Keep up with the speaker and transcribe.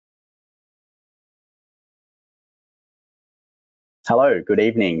Hello, good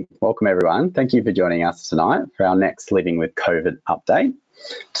evening. Welcome everyone. Thank you for joining us tonight for our next Living with COVID update.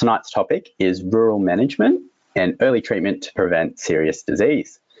 Tonight's topic is rural management and early treatment to prevent serious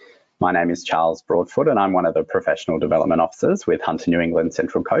disease. My name is Charles Broadfoot and I'm one of the professional development officers with Hunter New England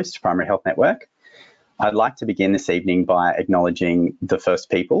Central Coast Primary Health Network. I'd like to begin this evening by acknowledging the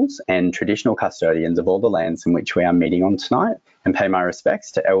First Peoples and traditional custodians of all the lands in which we are meeting on tonight and pay my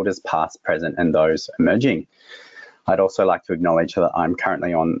respects to elders past, present and those emerging. I'd also like to acknowledge that I'm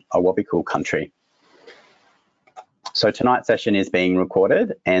currently on Awabakal country. So tonight's session is being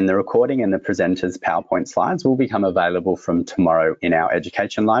recorded and the recording and the presenters' PowerPoint slides will become available from tomorrow in our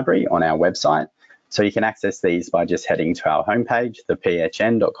education library on our website. So you can access these by just heading to our homepage,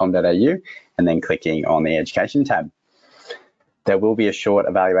 thepHN.com.au, and then clicking on the education tab. There will be a short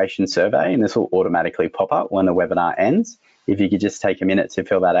evaluation survey and this will automatically pop up when the webinar ends. If you could just take a minute to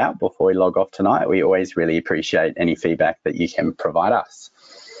fill that out before we log off tonight, we always really appreciate any feedback that you can provide us.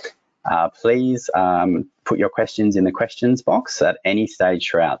 Please put your questions in the questions box at any stage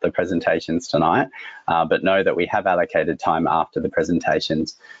throughout the presentations tonight, but know that we have allocated time after the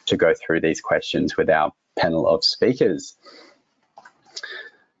presentations to go through these questions with our panel of speakers.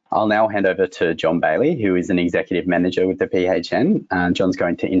 I'll now hand over to John Bailey, who is an Executive Manager with the PHN. John's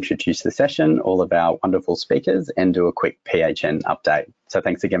going to introduce the session, all of our wonderful speakers, and do a quick PHN update. So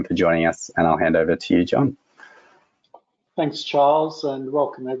thanks again for joining us, and I'll hand over to you, John. Thanks, Charles, and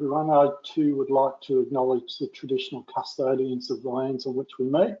welcome everyone. I too would like to acknowledge the traditional custodians of the lands on which we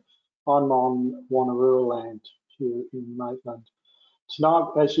meet. I'm on Wanneroo land here in Maitland.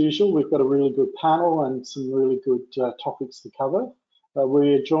 Tonight, as usual, we've got a really good panel and some really good topics to cover.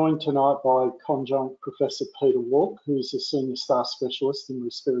 We are joined tonight by Conjunct Professor Peter Walk, who's a Senior Staff Specialist in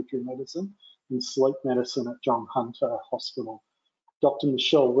Respiratory Medicine and Sleep Medicine at John Hunter Hospital. Dr.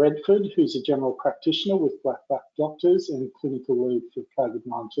 Michelle Redford, who's a General Practitioner with Black Buck Doctors and Clinical Lead for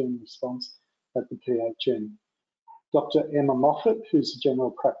COVID-19 response at the PHN. Dr. Emma Moffat, who's a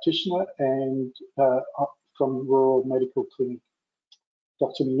General Practitioner and from Rural Medical Clinic.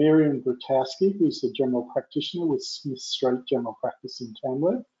 Dr. Miriam Grotowski, who's the General Practitioner with Smith Street General Practice in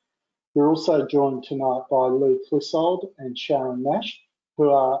Tamworth. We're also joined tonight by Lou Clissold and Sharon Nash, who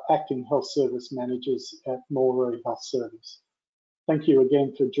are Acting Health Service Managers at Moree Health Service. Thank you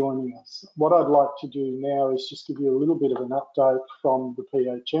again for joining us. What I'd like to do now is just give you a little bit of an update from the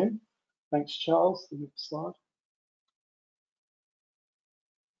PHN. Thanks, Charles. The next slide.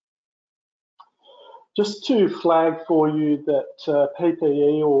 Just to flag for you that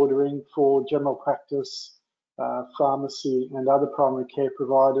PPE ordering for general practice, pharmacy and other primary care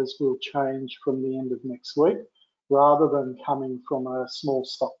providers will change from the end of next week. Rather than coming from a small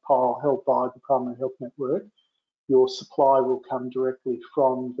stockpile held by the Primary Health Network, your supply will come directly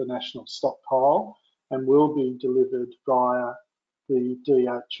from the national stockpile and will be delivered via the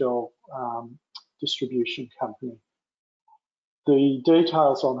DHL distribution company. The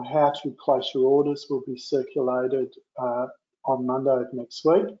details on how to place your orders will be circulated on Monday of next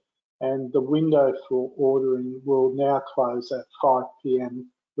week, and the window for ordering will now close at 5 p.m.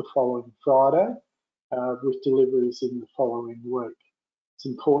 the following Friday, with deliveries in the following week. It's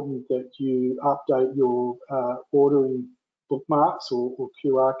important that you update your ordering bookmarks or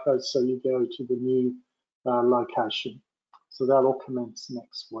QR codes so you go to the new location. So that will commence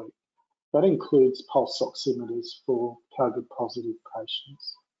next week. That includes pulse oximeters for COVID positive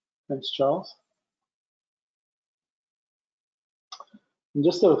patients. Thanks, Charles. And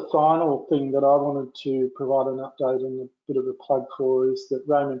just a final thing that I wanted to provide an update and a bit of a plug for is that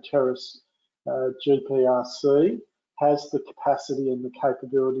Raymond Terrace GPRC has the capacity and the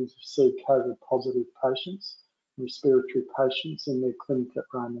capability to see COVID positive patients, respiratory patients in their clinic at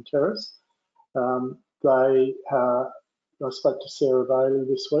Raymond Terrace. I spoke to Sarah Bailey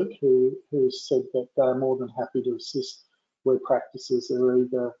this week, who said that they're more than happy to assist where practices are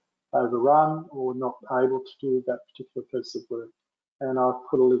either overrun or not able to do that particular piece of work. And I've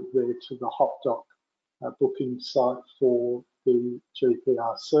put a link there to the HotDoc booking site for the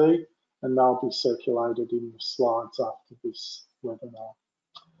GPRC, and they'll be circulated in the slides after this webinar.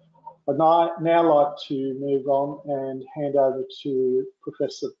 I'd now like to move on and hand over to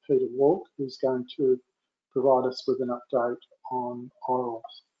Professor Peter Walk, who's going to provide us with an update on oral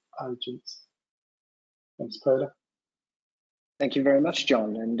agents. Thanks, Peter. Thank you very much,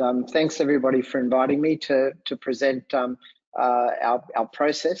 John, and thanks everybody for inviting me to present our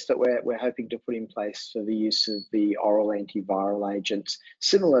process that we're hoping to put in place for the use of the oral antiviral agents,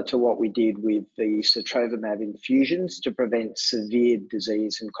 similar to what we did with the sotrovimab infusions to prevent severe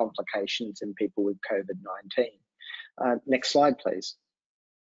disease and complications in people with COVID-19. Next slide, please.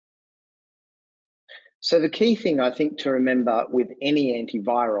 So the key thing I think to remember with any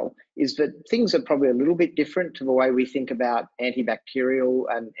antiviral is that things are probably a little bit different to the way we think about antibacterial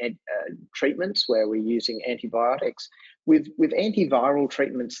and treatments where we're using antibiotics. With antiviral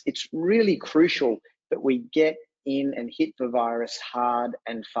treatments, it's really crucial that we get in and hit the virus hard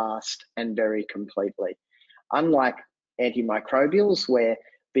and fast and very completely. Unlike antimicrobials, where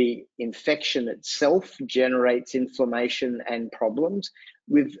the infection itself generates inflammation and problems,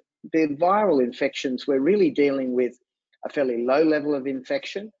 with the viral infections, we're really dealing with a fairly low level of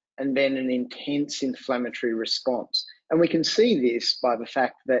infection and then an intense inflammatory response. And we can see this by the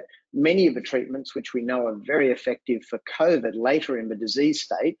fact that many of the treatments, which we know are very effective for COVID later in the disease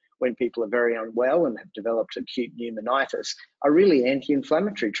state, when people are very unwell and have developed acute pneumonitis, are really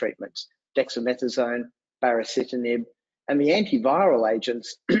anti-inflammatory treatments, dexamethasone, baricitinib, and the antiviral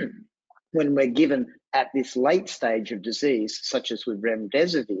agents, when we're given at this late stage of disease, such as with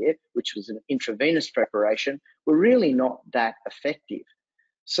remdesivir, which was an intravenous preparation, were really not that effective.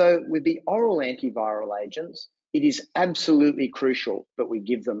 So with the oral antiviral agents, it is absolutely crucial that we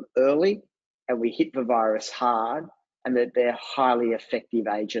give them early and we hit the virus hard, and that they're highly effective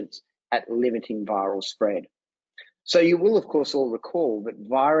agents at limiting viral spread. So you will, of course, all recall that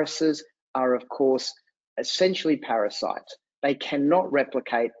viruses are, of course, essentially parasites. They cannot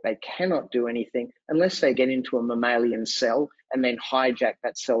replicate, they cannot do anything unless they get into a mammalian cell and then hijack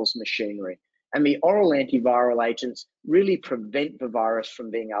that cell's machinery. And the oral antiviral agents really prevent the virus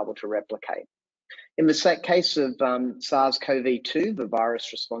from being able to replicate. In the case of SARS-CoV-2, the virus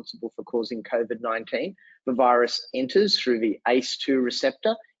responsible for causing COVID-19, the virus enters through the ACE2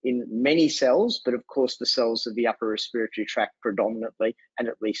 receptor in many cells, but of course the cells of the upper respiratory tract predominantly, and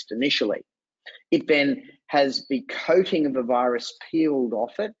at least initially. It then has the coating of the virus peeled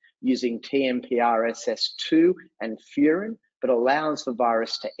off it using TMPRSS2 and furin, but allows the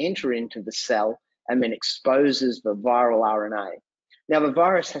virus to enter into the cell and then exposes the viral RNA. Now, the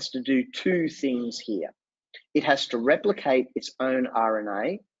virus has to do two things here. It has to replicate its own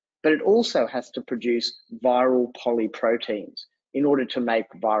RNA, but it also has to produce viral polyproteins in order to make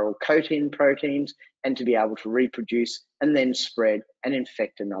viral coating proteins and to be able to reproduce and then spread and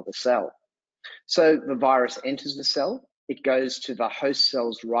infect another cell. So the virus enters the cell, it goes to the host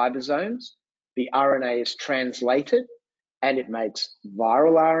cell's ribosomes, the RNA is translated, and it makes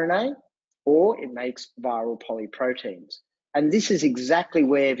viral RNA, or it makes viral polyproteins. And this is exactly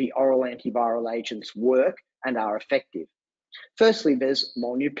where the oral antiviral agents work and are effective. Firstly, there's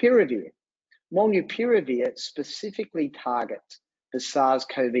molnupiravir. Molnupiravir specifically targets the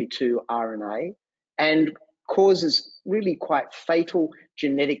SARS-CoV-2 RNA and causes really quite fatal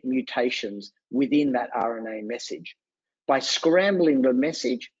genetic mutations within that RNA message. By scrambling the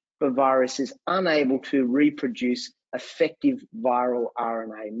message, the virus is unable to reproduce effective viral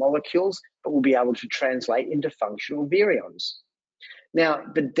RNA molecules, but will be able to translate into functional virions. Now,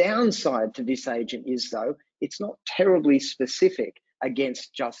 the downside to this agent is, though, it's not terribly specific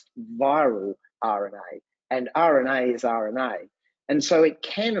against just viral RNA, and RNA is RNA. And so it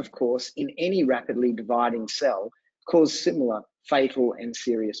can, of course, in any rapidly dividing cell, cause similar fatal and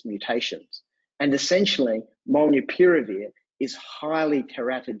serious mutations. And essentially, molnupiravir is highly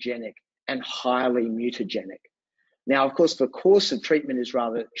teratogenic and highly mutagenic. Now, of course, the course of treatment is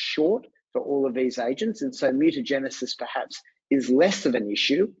rather short for all of these agents, and so mutagenesis perhaps is less of an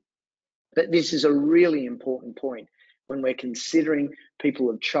issue, but this is a really important point when we're considering people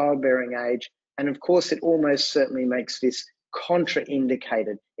of childbearing age, and of course, it almost certainly makes this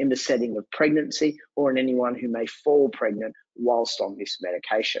contraindicated in the setting of pregnancy or in anyone who may fall pregnant whilst on this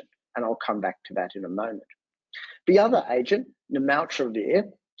medication. And I'll come back to that in a moment. The other agent,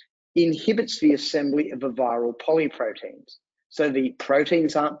 nirmatrelvir, inhibits the assembly of the viral polyproteins. So the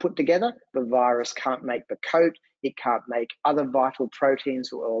proteins aren't put together, the virus can't make the coat, it can't make other vital proteins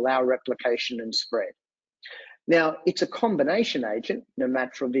that will allow replication and spread. Now, it's a combination agent,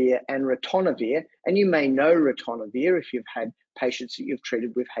 nirmatrelvir and ritonavir, and you may know ritonavir if you've had patients that you've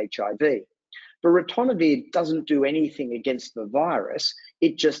treated with HIV. But ritonavir doesn't do anything against the virus,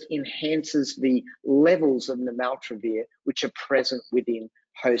 it just enhances the levels of nirmatrelvir which are present within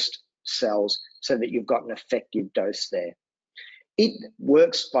host cells so that you've got an effective dose there. It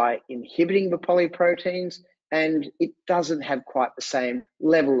works by inhibiting the polyproteins, and it doesn't have quite the same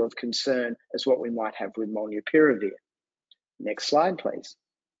level of concern as what we might have with molnupiravir. Next slide, please.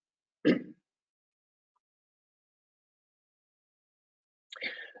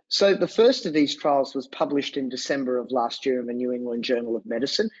 So the first of these trials was published in December of last year in the New England Journal of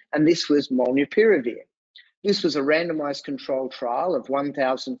Medicine, and this was molnupiravir. This was a randomized controlled trial of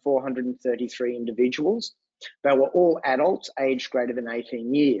 1,433 individuals. They were all adults aged greater than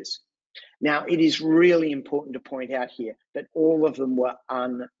 18 years. Now, it is really important to point out here that all of them were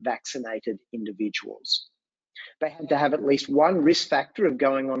unvaccinated individuals. They had to have at least one risk factor of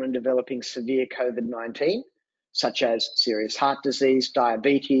going on and developing severe COVID-19, such as serious heart disease,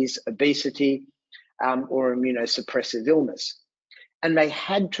 diabetes, obesity, or immunosuppressive illness. And they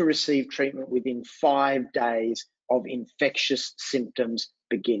had to receive treatment within 5 days of infectious symptoms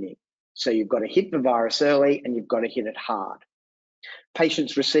beginning. So you've got to hit the virus early and you've got to hit it hard.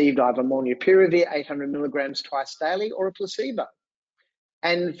 Patients received either molnupiravir 800 milligrams twice daily or a placebo.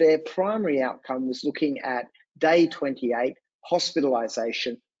 And their primary outcome was looking at day 28,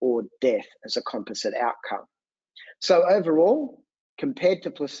 hospitalization or death as a composite outcome. So overall, compared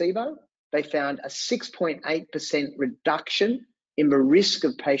to placebo, they found a 6.8% reduction in the risk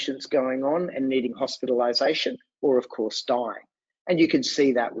of patients going on and needing hospitalization or, of course, dying. And you can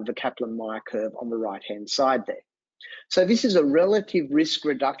see that with the Kaplan-Meier curve on the right-hand side there. So this is a relative risk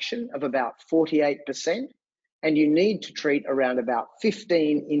reduction of about 48%, and you need to treat around about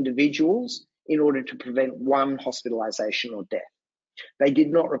 15 individuals in order to prevent one hospitalization or death. They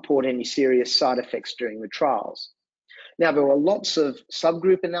did not report any serious side effects during the trials. Now, there were lots of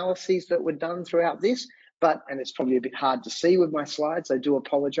subgroup analyses that were done throughout this, and it's probably a bit hard to see with my slides, I do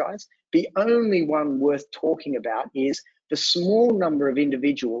apologize. The only one worth talking about is the small number of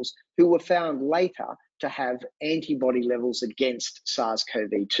individuals who were found later to have antibody levels against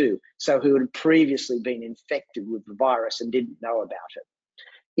SARS-CoV-2, so who had previously been infected with the virus and didn't know about it.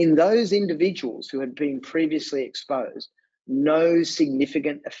 In those individuals who had been previously exposed, no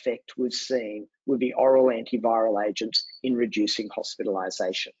significant effect was seen with the oral antiviral agents in reducing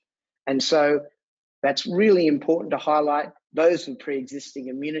hospitalization. And so that's really important to highlight. Those with pre-existing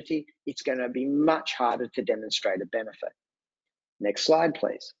immunity, it's going to be much harder to demonstrate a benefit. Next slide,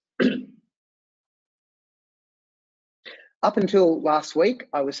 please. Up until last week,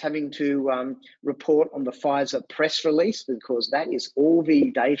 I was having to report on the Pfizer press release because that is all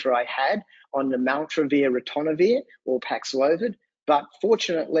the data I had on the naltrexone ritonavir or Paxlovid. But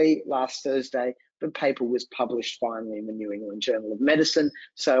fortunately, last Thursday, the paper was published finally in the New England Journal of Medicine,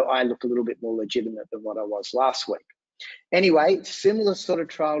 so I look a little bit more legitimate than what I was last week. Anyway, similar sort of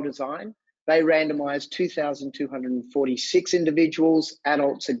trial design. They randomized 2,246 individuals,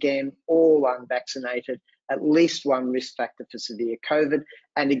 adults again, all unvaccinated, at least one risk factor for severe COVID,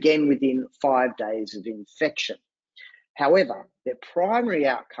 and again within 5 days of infection. However, their primary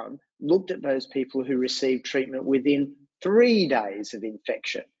outcome looked at those people who received treatment within 3 days of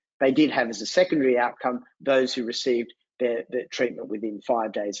infection. They did have as a secondary outcome those who received their treatment within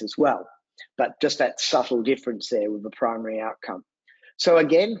 5 days as well, but just that subtle difference there with the primary outcome. So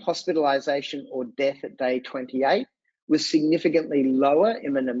again, hospitalization or death at day 28 was significantly lower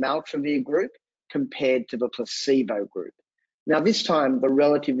in the naltrexone group compared to the placebo group. Now this time the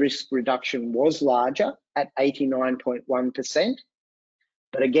relative risk reduction was larger at 89.1%,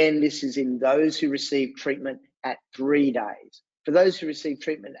 but again this is in those who received treatment at 3 days. For those who received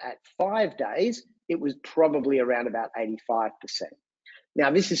treatment at 5 days, it was probably around about 85%. Now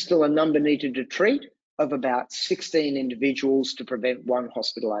this is still a number needed to treat of about 16 individuals to prevent one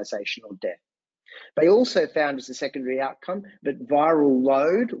hospitalization or death. They also found as a secondary outcome that viral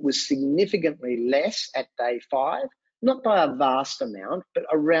load was significantly less at day 5, not by a vast amount, but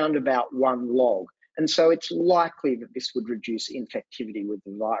around about 1 log. And so it's likely that this would reduce infectivity with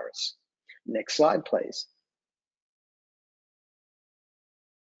the virus. Next slide, please.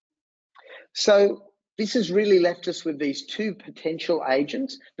 So this has really left us with these 2 potential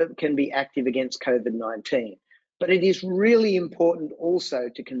agents that can be active against COVID-19. But it is really important also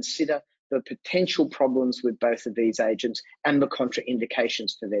to consider the potential problems with both of these agents and the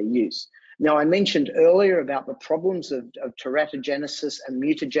contraindications for their use. Now, I mentioned earlier about the problems of teratogenesis and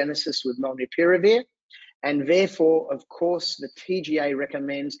mutagenesis with molnupiravir, and therefore, of course, the TGA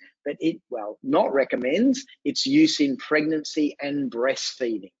recommends that its use in pregnancy and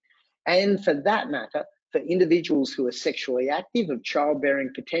breastfeeding. And for that matter, for individuals who are sexually active of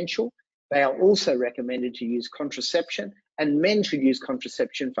childbearing potential, they are also recommended to use contraception, and men should use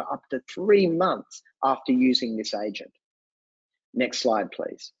contraception for up to 3 months after using this agent. Next slide,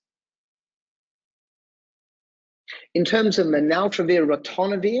 please. In terms of naltrexone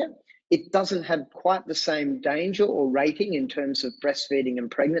ritonavir, it doesn't have quite the same danger or rating in terms of breastfeeding and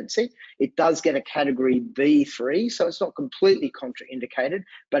pregnancy. It does get a category B3, so it's not completely contraindicated,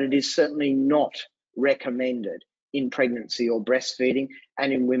 but it is certainly not recommended in pregnancy or breastfeeding,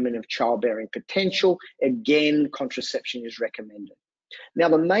 and in women of childbearing potential, again, contraception is recommended. Now,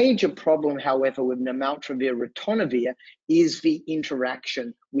 the major problem, however, with naltrexone ritonavir is the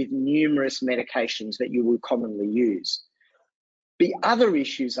interaction with numerous medications that you will commonly use. The other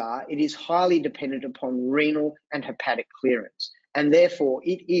issues are it is highly dependent upon renal and hepatic clearance, and therefore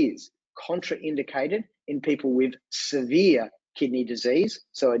it is contraindicated in people with severe kidney disease,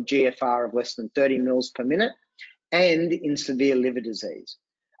 so a GFR of less than 30 mils per minute, and in severe liver disease.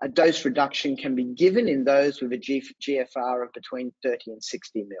 A dose reduction can be given in those with a GFR of between 30 and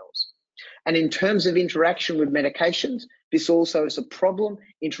 60 mils. And in terms of interaction with medications, this also is a problem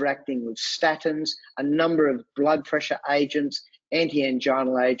interacting with statins, a number of blood pressure agents,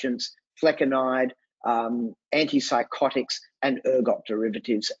 anti-anginal agents, flecainide, antipsychotics, and ergot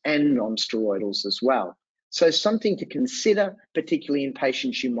derivatives, and non-steroidals as well. So something to consider, particularly in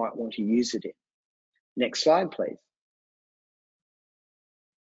patients you might want to use it in. Next slide, please.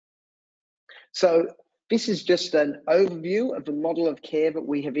 So this is just an overview of the model of care that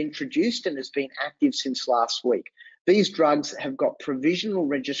we have introduced and has been active since last week. These drugs have got provisional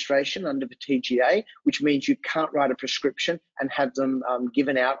registration under the TGA, which means you can't write a prescription and have them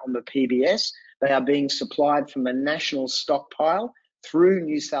given out on the PBS. They are being supplied from a national stockpile through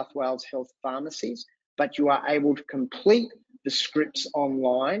New South Wales Health Pharmacies, but you are able to complete the scripts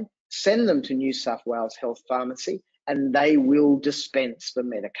online, send them to New South Wales Health Pharmacy, and they will dispense the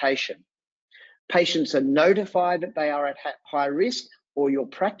medication. Patients are notified that they are at high risk, or your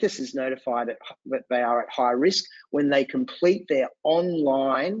practice is notified that they are at high risk when they complete their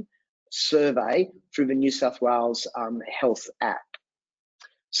online survey through the New South Wales Health app.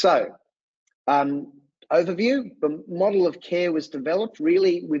 So, overview, the model of care was developed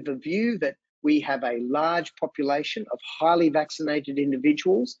really with the view that we have a large population of highly vaccinated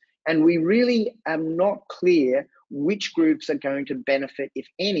individuals, and we really are not clear which groups are going to benefit, if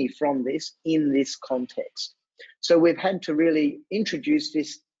any, from this in this context. So we've had to really introduce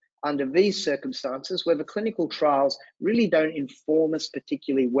this under these circumstances where the clinical trials really don't inform us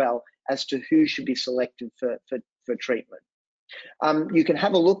particularly well as to who should be selected for treatment. You can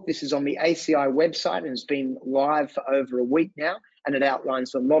have a look. This is on the ACI website and has been live for over a week now, and it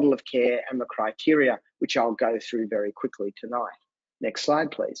outlines the model of care and the criteria, which I'll go through very quickly tonight. Next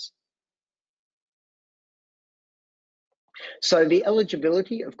slide, please. So the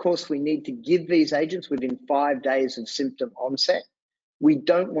eligibility, of course, we need to give these agents within 5 days of symptom onset. We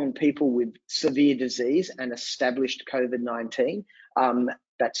don't want people with severe disease and established COVID-19.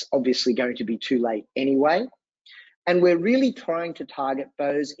 That's obviously going to be too late anyway. And we're really trying to target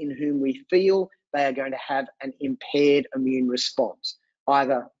those in whom we feel they are going to have an impaired immune response,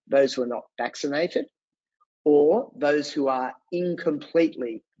 either those who are not vaccinated or those who are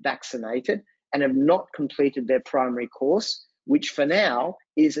incompletely vaccinated and have not completed their primary course, which for now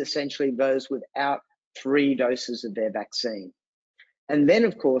is essentially those without 3 doses of their vaccine. And then,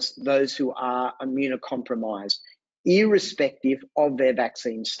 of course, those who are immunocompromised, irrespective of their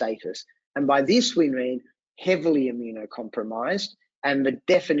vaccine status. And by this, we mean heavily immunocompromised. And the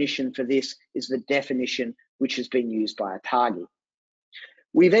definition for this is the definition which has been used by ATAGI.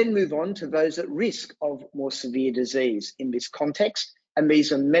 We then move on to those at risk of more severe disease in this context, and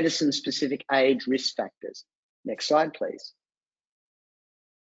these are medicine-specific age risk factors. Next slide, please.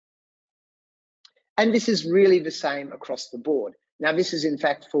 And this is really the same across the board. Now, this is in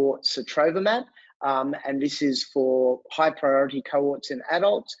fact for sotrovimab, and this is for high priority cohorts in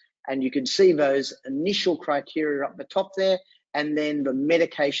adults. And you can see those initial criteria up the top there, and then the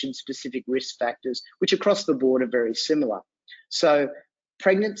medication-specific risk factors, which across the board are very similar. So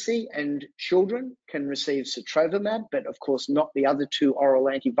pregnancy and children can receive sotrovimab, but of course not the other 2 oral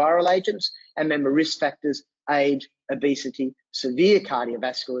antiviral agents. And then the risk factors: age, obesity, severe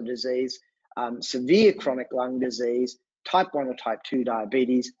cardiovascular disease, severe chronic lung disease, type 1 or type 2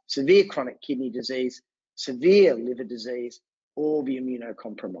 diabetes, severe chronic kidney disease, severe liver disease, or the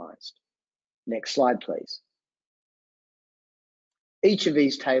immunocompromised. Next slide, please. Each of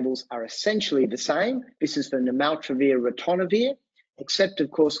these tables are essentially the same. This is for nirmatrelvir ritonavir, except of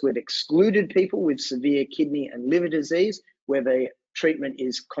course we've excluded people with severe kidney and liver disease where the treatment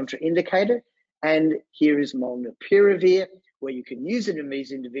is contraindicated. And here is molnupiravir, where you can use it in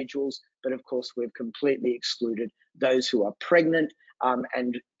these individuals, but of course we've completely excluded those who are pregnant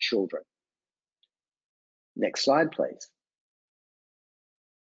and children. Next slide, please.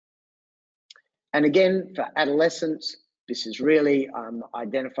 And again, for adolescents, this is really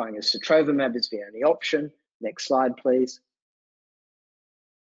identifying as sotrovimab as the only option. Next slide, please.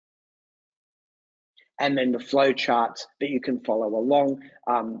 And then the flow charts that you can follow along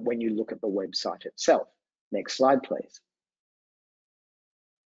when you look at the website itself. Next slide, please.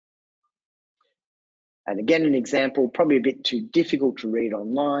 And again, an example, probably a bit too difficult to read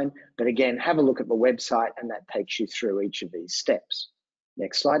online, but again, have a look at the website and that takes you through each of these steps.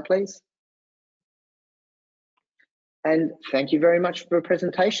 Next slide, please. And thank you very much for the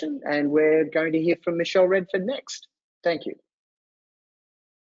presentation. And we're going to hear from Michelle Redford next. Thank you.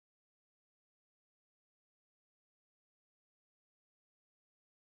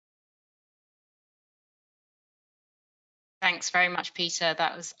 Thanks very much, Peter.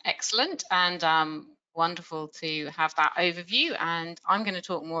 That was excellent and wonderful to have that overview. And I'm going to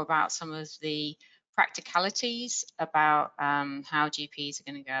talk more about some of the practicalities about how GPs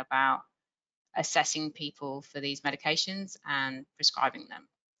are going to go about assessing people for these medications and prescribing them.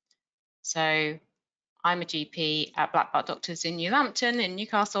 So I'm a GP at Black Bart Doctors in New Lambton in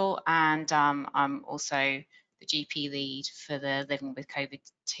Newcastle, and I'm also the GP lead for the Living with COVID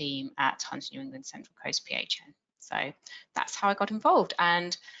team at Hunter New England Central Coast PHN. So that's how I got involved.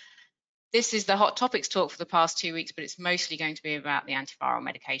 And this is the hot topics talk for the past 2 weeks, but it's mostly going to be about the antiviral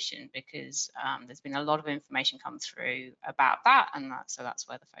medication because there's been a lot of information come through about that, and so that's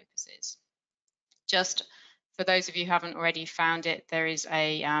where the focus is. Just for those of you who haven't already found it, there is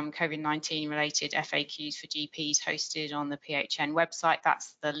a COVID-19 related FAQs for GPs hosted on the PHN website.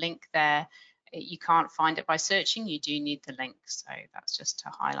 That's the link there. You can't find it by searching, you do need the link. So that's just to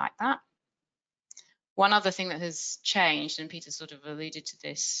highlight that. One other thing that has changed, and Peter sort of alluded to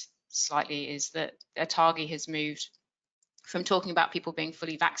this slightly, is that ATAGI has moved from talking about people being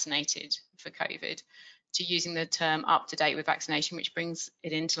fully vaccinated for COVID to using the term up to date with vaccination, which brings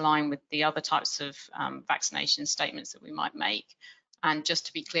it into line with the other types of vaccination statements that we might make. And just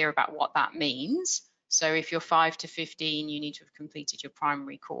to be clear about what that means, so if you're 5 to 15, you need to have completed your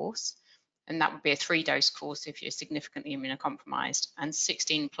primary course, and that would be a 3-dose course if you're significantly immunocompromised, and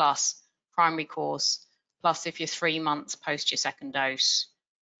 16 plus primary course, plus if you're 3 months post your 2nd dose,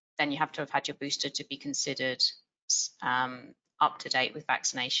 then you have to have had your booster to be considered up to date with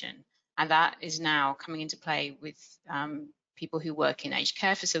vaccination. And that is now coming into play with people who work in aged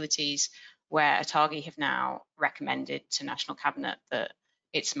care facilities, where ATAGI have now recommended to National Cabinet that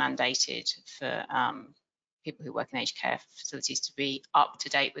it's mandated for people who work in aged care facilities to be up to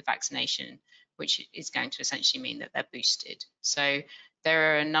date with vaccination, which is going to essentially mean that they're boosted. So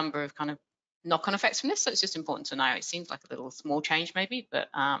there are a number of kind of knock-on effects from this, so it's just important to know. It seems like a little small change maybe, but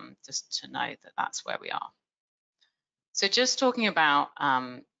just to know that that's where we are. So just talking about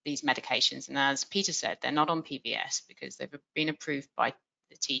these medications, and as Peter said, they're not on PBS because they've been approved by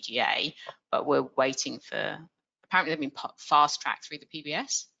the TGA, but we're waiting for, apparently they've been fast-tracked through the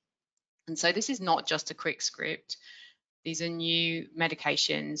PBS. And so this is not just a quick script. These are new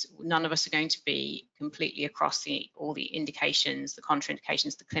medications. None of us are going to be completely across all the indications, the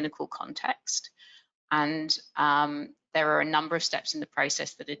contraindications, the clinical context. And there are a number of steps in the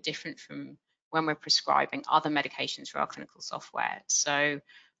process that are different from when we're prescribing other medications for our clinical software. So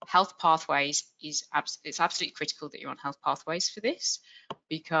health pathways it's absolutely critical that you're on health pathways for this,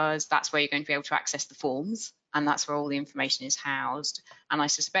 because that's where you're going to be able to access the forms, and that's where all the information is housed. And I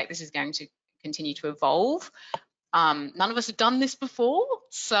suspect this is going to continue to evolve. None of us have done this before,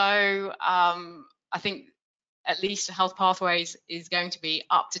 so I think at least health pathways is going to be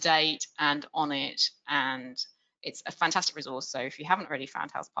up to date and on it, and it's a fantastic resource. So if you haven't already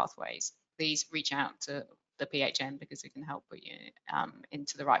found health pathways, please reach out to the PHN because it can help put you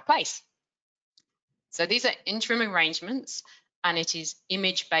into the right place. So these are interim arrangements, and it is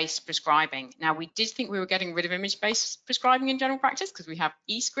image-based prescribing. Now, we did think we were getting rid of image-based prescribing in general practice because we have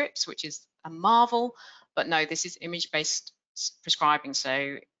e-scripts, which is a marvel, but no, this is image-based prescribing,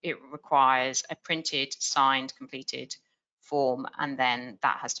 so it requires a printed, signed, completed form, and then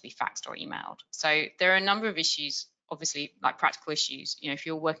that has to be faxed or emailed. So there are a number of issues, obviously, like practical issues. You know, if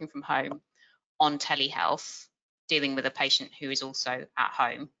you're working from home on telehealth, dealing with a patient who is also at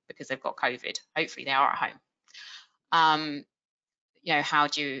home because they've got COVID, hopefully they are at home. You know, how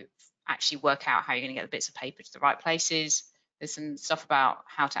do you actually work out how you're going to get the bits of paper to the right places? There's some stuff about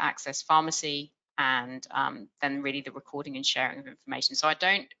how to access pharmacy, and then really the recording and sharing of information. So I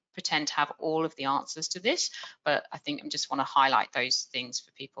don't pretend to have all of the answers to this, but I think I just want to highlight those things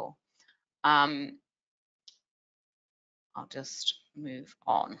for people. I'll just move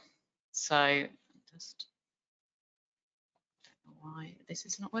on. So just don't know why this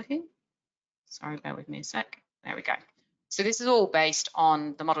is not working. Sorry, bear with me a sec. There we go. So this is all based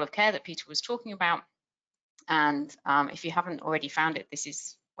on the model of care that Peter was talking about. And if you haven't already found it, this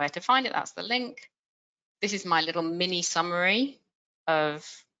is where to find it. That's the link. This is my little mini summary of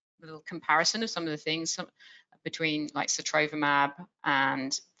a little comparison of some of the things between like sotrovimab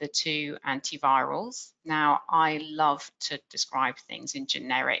and the 2 antivirals. Now, I love to describe things in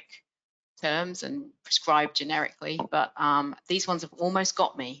generic terms and prescribe generically, but these ones have almost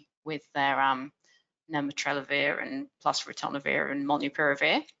got me with their nirmatrelvir and plus ritonavir and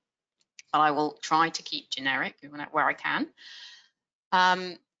molnupiravir. but I will try to keep generic where I can.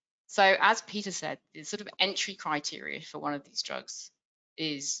 So as Peter said, the sort of entry criteria for one of these drugs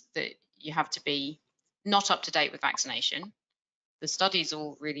is that you have to be not up to date with vaccination. The studies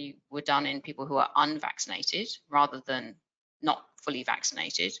all really were done in people who are unvaccinated rather than not fully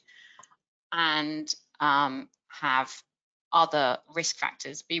vaccinated, and have other risk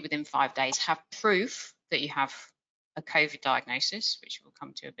factors, be within 5 days, have proof that you have a COVID diagnosis, which we'll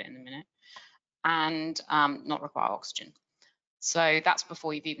come to a bit in a minute, and not require oxygen. So that's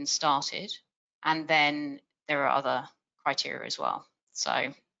before you've even started. And then there are other criteria as well.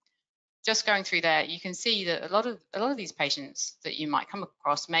 So just going through there, you can see that a lot of these patients that you might come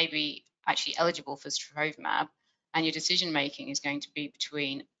across may be actually eligible for sotrovimab, and your decision making is going to be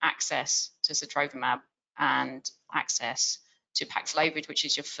between access to sotrovimab and access to Paxlovid, which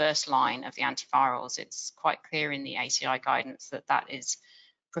is your first line of the antivirals. It's quite clear in the ACI guidance that that is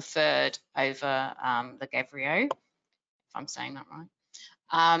preferred over Lagevrio, if I'm saying that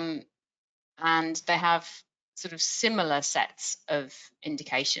right. And they have sort of similar sets of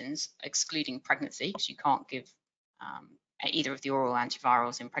indications, excluding pregnancy, because you can't give either of the oral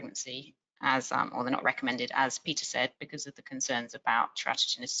antivirals in pregnancy, as or they're not recommended, as Peter said, because of the concerns about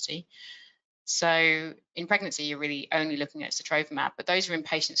teratogenicity. So in pregnancy, you're really only looking at sotrovimab, but those are in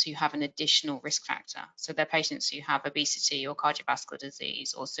patients who have an additional risk factor. So they're patients who have obesity or cardiovascular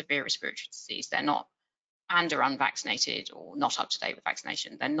disease or severe respiratory disease. They're not and are unvaccinated or not up to date with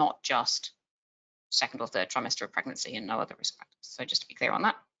vaccination. They're not just second or third trimester of pregnancy and no other risk factors. So just to be clear on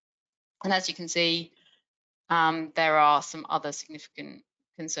that. And as you can see, there are some other significant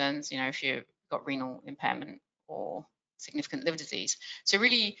concerns, if you've got renal impairment or significant liver disease. So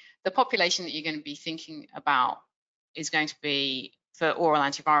really the population that you're going to be thinking about is going to be, for oral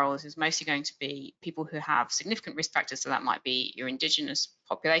antivirals, is mostly going to be people who have significant risk factors. So that might be your indigenous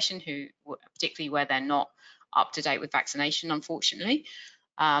population, who particularly where they're not up to date with vaccination, unfortunately,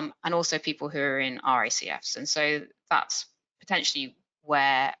 and also people who are in RACFs. And so that's potentially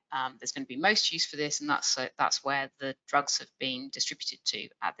where there's going to be most use for this, and that's where the drugs have been distributed to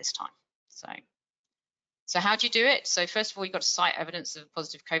at this time. So how do you do it? So first of all, you've got to cite evidence of a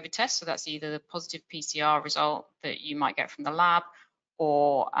positive COVID test. So that's either the positive PCR result that you might get from the lab,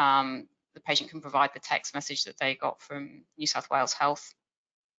 or the patient can provide the text message that they got from New South Wales Health,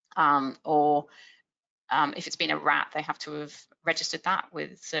 or if it's been a rat, they have to have registered that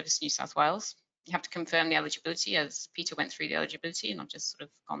with Service New South Wales. You have to confirm the eligibility, as Peter went through the eligibility, and I've just sort of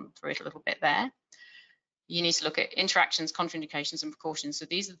gone through it a little bit there. You need to look at interactions, contraindications, and precautions. So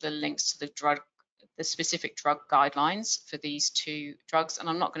these are the links to the specific drug guidelines for these two drugs, and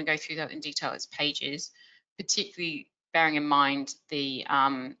I'm not going to go through that in detail. It's pages, particularly bearing in mind the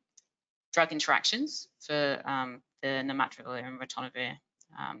drug interactions for the nirmatrelvir and ritonavir,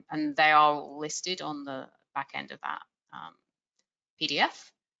 and they are all listed on the back end of that PDF.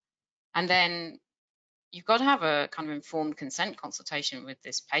 And then you've got to have a kind of informed consent consultation with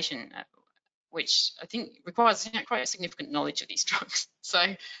this patient, which I think requires quite a significant knowledge of these drugs. So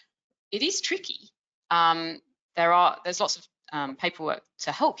it is tricky. There's lots of paperwork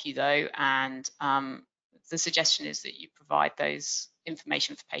to help you though, and the suggestion is that you provide those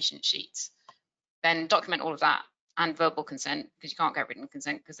information for patient sheets. Then document all of that and verbal consent, because you can't get written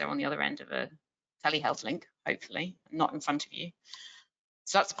consent because they're on the other end of a telehealth link, hopefully, not in front of you.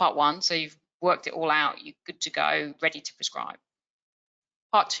 So that's part one. So you've worked it all out, you're good to go, ready to prescribe.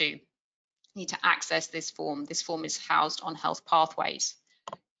 Part two, you need to access this form. This form is housed on Health Pathways.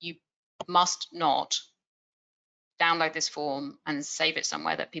 You must not download this form and save it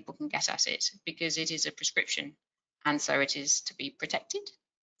somewhere that people can get at it, because it is a prescription, and so it is to be protected.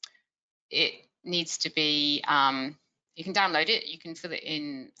 It needs to be, you can download it, you can fill it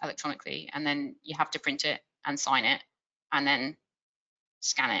in electronically, and then you have to print it and sign it and then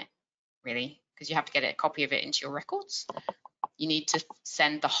scan it, really, because you have to get a copy of it into your records. You need to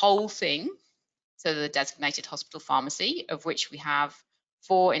send the whole thing to the designated hospital pharmacy, of which we have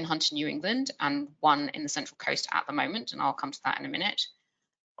 4 in Hunter, New England, and 1 in the Central Coast at the moment, and I'll come to that in a minute.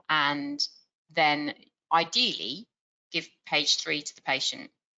 And then ideally give page 3 to the patient.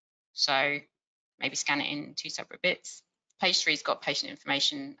 So maybe scan it in 2 separate bits. Page 3's got patient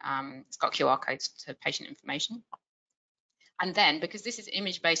information, it's got QR codes to patient information. And then, because this is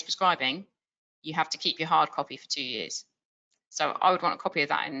image-based prescribing, you have to keep your hard copy for 2 years. So I would want a copy of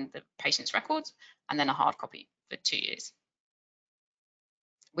that in the patient's records, and then a hard copy for 2 years.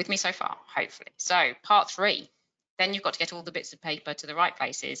 With me so far, hopefully. So part 3, then you've got to get all the bits of paper to the right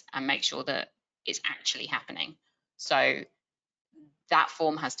places and make sure that it's actually happening. So that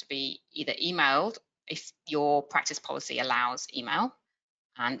form has to be either emailed, if your practice policy allows email,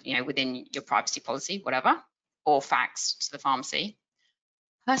 and within your privacy policy, whatever, or faxed to the pharmacy.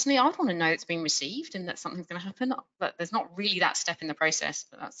 Personally, I would want to know it's been received and that something's going to happen, but there's not really that step in the process.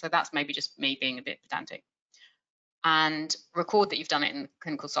 So that's maybe just me being a bit pedantic. And record that you've done it in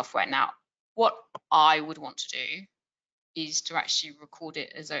clinical software. Now, what I would want to do is to actually record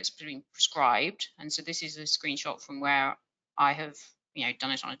it as though it's being prescribed. And so this is a screenshot from where I have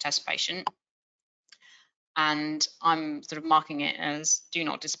done it on a test patient. And I'm sort of marking it as do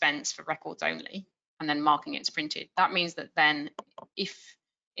not dispense for records only, and then marking it as printed. That means that then if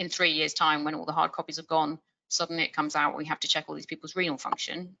in 3 years' time, when all the hard copies are gone, suddenly it comes out we have to check all these people's renal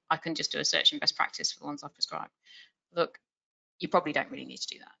function, I can just do a search in best practice for the ones I've prescribed. Look, you probably don't really need to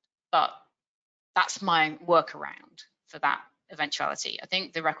do that, but that's my workaround for that eventuality. I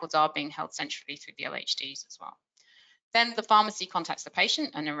think the records are being held centrally through the LHDs as well. Then the pharmacy contacts the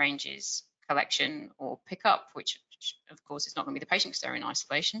patient and arranges collection or pickup, which of course is not going to be the patient because they're in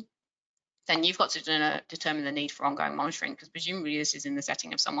isolation. Then you've got to determine the need for ongoing monitoring, because presumably this is in the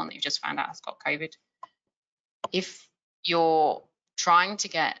setting of someone that you've just found out has got COVID. If you're trying to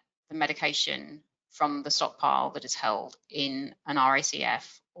get the medication from the stockpile that is held in an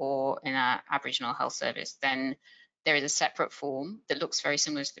RACF or in an Aboriginal Health Service, then there is a separate form that looks very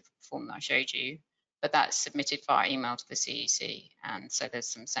similar to the form that I showed you, but that's submitted via email to the CEC. And so there's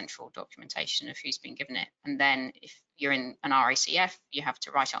some central documentation of who's been given it. And then if you're in an RACF, you have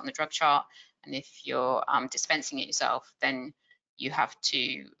to write it on the drug chart. And if you're dispensing it yourself, then you have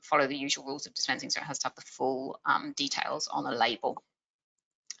to follow the usual rules of dispensing. So it has to have the full details on a label.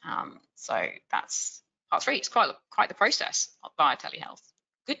 So that's part 3. It's quite the process via telehealth.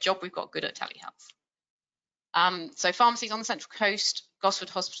 Good job we've got good at telehealth. So pharmacies on the Central Coast, Gosford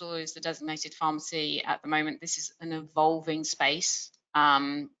Hospital is the designated pharmacy at the moment. This is an evolving space.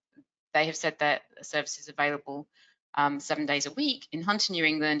 They have said that the service is available 7 days a week. In Hunter, New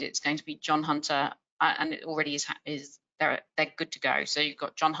England, it's going to be John Hunter, and it already is they're good to go. So you've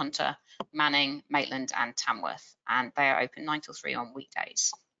got John Hunter, Manning, Maitland, and Tamworth, and they are open 9 till 3 on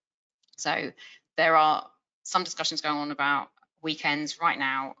weekdays. So there are some discussions going on about weekends. Right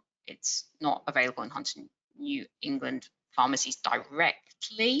now, it's not available in Hunter, New England pharmacies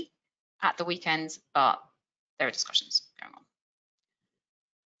directly at the weekends, but there are discussions going on.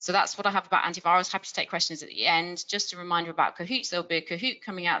 So that's what I have about antivirals. Happy to take questions at the end. Just a reminder about Cahoots. There'll be a Kahoot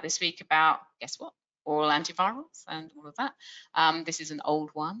coming out this week about, guess what, oral antivirals and all of that. This is an old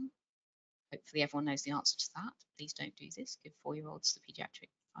one. Hopefully everyone knows the answer to that. Please don't do this. Give 4-year-olds the pediatric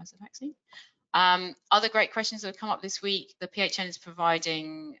Pfizer vaccine. Other great questions that have come up this week. The PHN is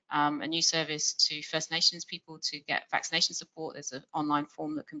providing a new service to First Nations people to get vaccination support. There's an online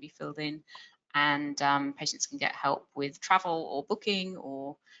form that can be filled in, and patients can get help with travel or booking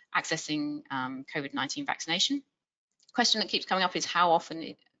or accessing COVID-19 vaccination. Question that keeps coming up is how often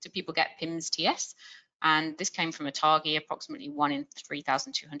do people get PIMS-TS? And this came from ATAGI. Approximately 1 in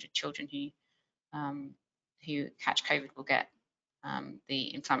 3,200 children who catch COVID will get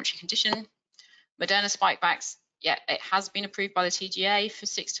the inflammatory condition. Moderna Spikevax, yeah, it has been approved by the TGA for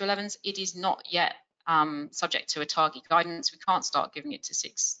 6 to 11s. It is not yet subject to ATAGI guidance. We can't start giving it to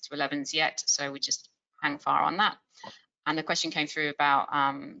 6 to 11s yet, so we just hang fire on that. And the question came through about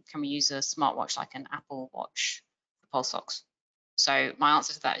can we use a smartwatch like an Apple Watch for pulse ox? So my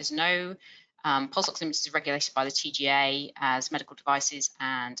answer to that is no. Pulse oximeters is regulated by the TGA as medical devices,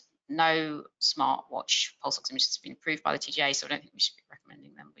 and no smartwatch pulse oximeters has been approved by the TGA, so I don't think we should be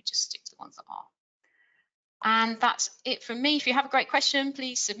recommending them. We just stick to the ones that are. And that's it from me. If you have a great question,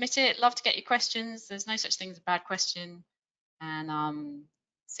 please submit it. Love to get your questions. There's no such thing as a bad question. And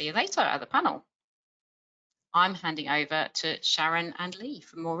see you later at the panel. I'm handing over to Sharon and Lee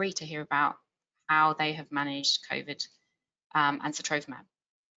from Moree to hear about how they have managed COVID and sotrovimab.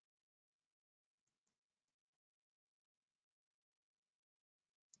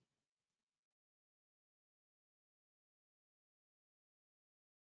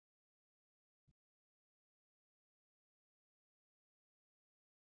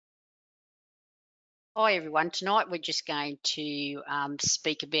 Hi everyone, tonight we're just going to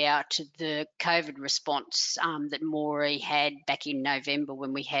speak about the COVID response that Moree had back in November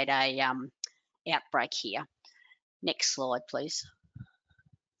when we had a outbreak here. Next slide, please.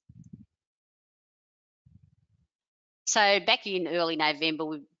 So back in early November,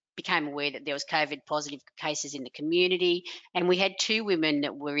 we became aware that there was COVID positive cases in the community, and we had 2 women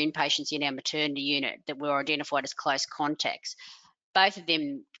that were inpatients in our maternity unit that were identified as close contacts. Both of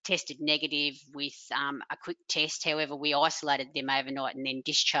them tested negative with a quick test. However, we isolated them overnight and then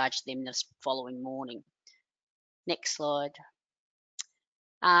discharged them the following morning. Next slide.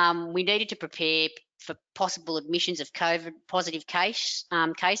 We needed to prepare for possible admissions of COVID positive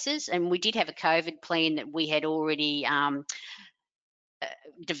cases, and we did have a COVID plan that we had already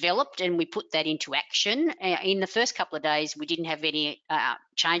developed, and we put that into action. In the first couple of days, we didn't have any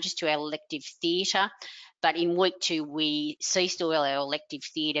changes to our elective theatre, but in week 2, we ceased all our elective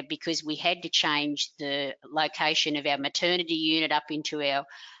theatre because we had to change the location of our maternity unit up into our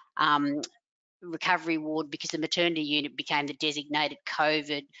recovery ward, because the maternity unit became the designated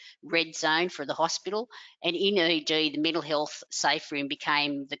COVID red zone for the hospital, and in ED, the mental health safe room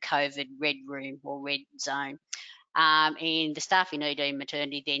became the COVID red room or red zone. And the staff in ED and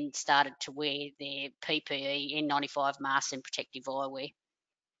maternity then started to wear their PPE, N95 masks and protective eyewear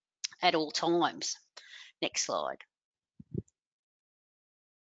at all times. Next slide.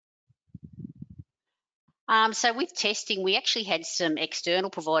 So with testing, we actually had some external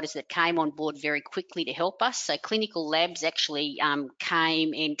providers that came on board very quickly to help us. So Clinical Labs actually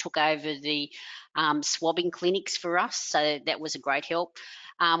came and took over the swabbing clinics for us, so that was a great help.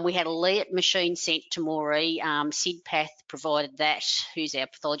 We had a LEAT machine sent to Moree. SIDPath provided that, who's our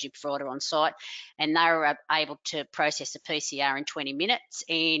pathology provider on site, and they were able to process a PCR in 20 minutes.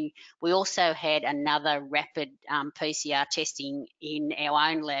 And we also had another rapid PCR testing in our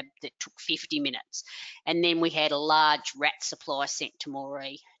own lab that took 50 minutes. And then we had a large rat supply sent to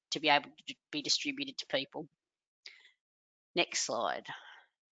Moree to be able to be distributed to people. Next slide.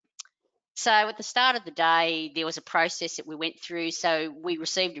 So at the start of the day, there was a process that we went through. So we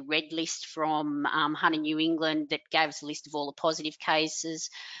received a red list from Hunter New England that gave us a list of all the positive cases.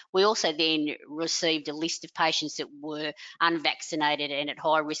 We also then received a list of patients that were unvaccinated and at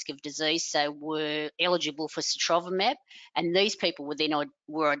high risk of disease, so were eligible for sotrovimab. And these people were then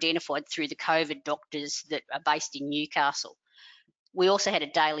identified through the COVID doctors that are based in Newcastle. We also had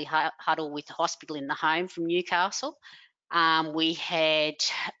a daily huddle with the hospital in the home from Newcastle. We had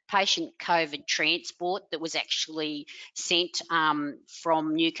patient COVID transport that was actually sent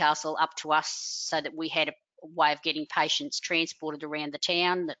from Newcastle up to us, so that we had a way of getting patients transported around the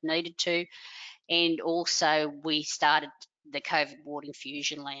town that needed to. And also we started the COVID ward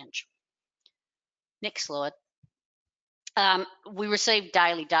infusion lounge. Next slide. We received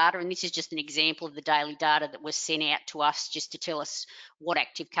daily data, and this is just an example of the daily data that was sent out to us just to tell us what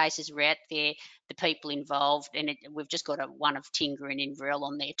active cases were out there, the people involved, and we've just got one of Tingha and Inverell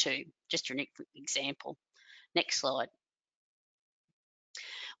on there too, just an example. Next slide.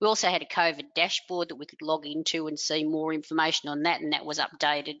 We also had a COVID dashboard that we could log into and see more information on that, and that was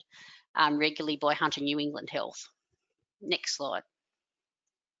updated regularly by Hunter New England Health. Next slide.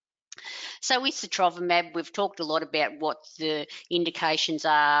 So with sotrovimab, we've talked a lot about what the indications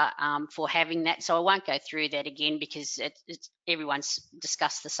are for having that, so I won't go through that again because everyone's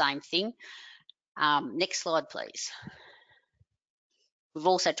discussed the same thing. Next slide, please. We've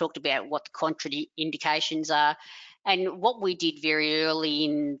also talked about what the contraindications are, and what we did very early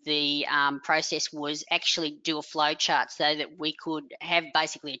in the process was actually do a flow chart so that we could have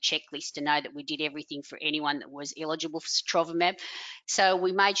basically a checklist to know that we did everything for anyone that was eligible for sotrovimab. So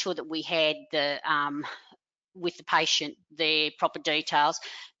we made sure that we had with the patient their proper details,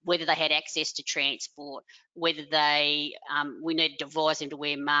 whether they had access to transport, whether they we needed to advise them to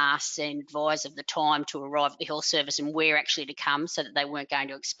wear masks and advise of the time to arrive at the health service and where actually to come, so that they weren't going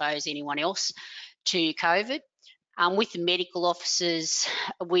to expose anyone else to COVID. With the medical officers,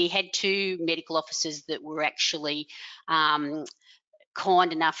 we had 2 medical officers that were actually kind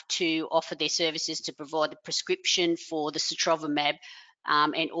enough to offer their services to provide the prescription for the sotrovimab,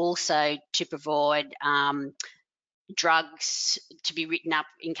 and also to provide drugs to be written up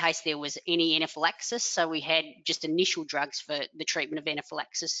in case there was any anaphylaxis. So we had just initial drugs for the treatment of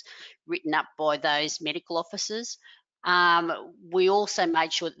anaphylaxis written up by those medical officers. We also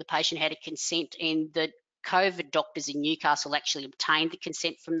made sure that the patient had a consent, and the COVID doctors in Newcastle actually obtained the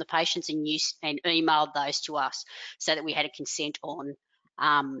consent from the patients and emailed those to us, so that we had a consent on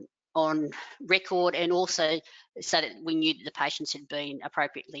record, and also so that we knew that the patients had been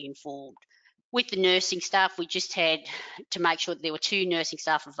appropriately informed. With the nursing staff, we just had to make sure that there were 2 nursing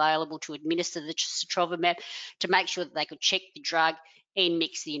staff available to administer the sotrovimab, to make sure that they could check the drug and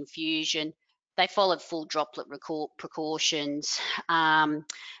mix the infusion. They followed full droplet precautions,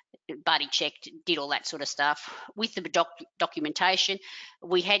 buddy checked, did all that sort of stuff. With the documentation,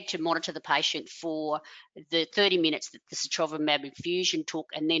 we had to monitor the patient for the 30 minutes that the sotrovimab infusion took,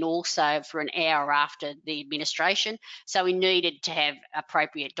 and then also for an hour after the administration. So we needed to have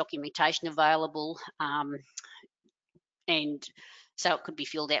appropriate documentation available, and so it could be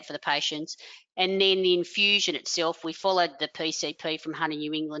filled out for the patients. And then the infusion itself, we followed the PCP from Hunter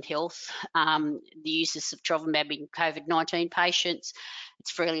New England Health, the use of sotrovimab in COVID-19 patients. It's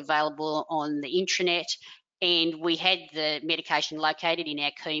freely available on the intranet. And we had the medication located in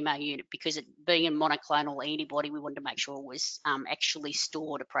our chemo unit because it being a monoclonal antibody, we wanted to make sure it was actually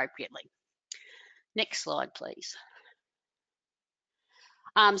stored appropriately. Next slide, please.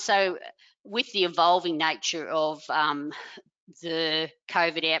 So with the evolving nature of the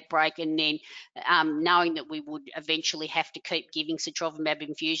COVID outbreak, and then knowing that we would eventually have to keep giving sotrovimab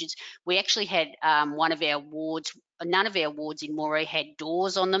infusions, we actually had one of our wards, none of our wards in Moree had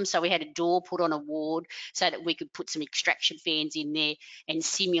doors on them, so we had a door put on a ward so that we could put some extraction fans in there and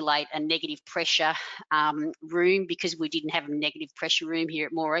simulate a negative pressure room, because we didn't have a negative pressure room here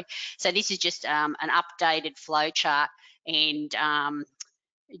at Moree. So this is just an updated flow chart and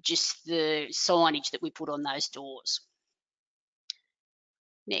just the signage that we put on those doors.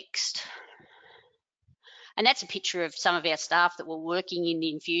 Next. And that's a picture of some of our staff that were working in the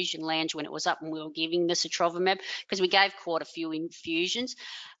infusion lounge when it was up and we were giving the sotrovimab, because we gave quite a few infusions.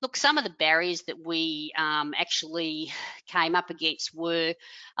 Look, some of the barriers that we actually came up against were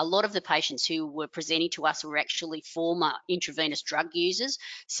a lot of the patients who were presenting to us were actually former intravenous drug users,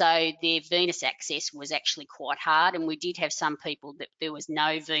 so their venous access was actually quite hard, and we did have some people that there was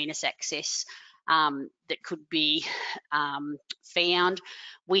no venous access that could be found.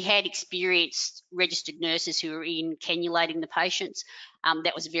 We had experienced registered nurses who were in cannulating the patients.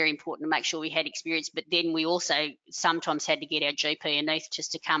 That was very important to make sure we had experience, but then we also sometimes had to get our GP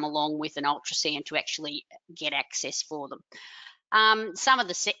anaesthetist to come along with an ultrasound to actually get access for them. Some of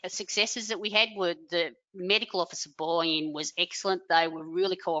the successes that we had were the medical officer buy-in was excellent. They were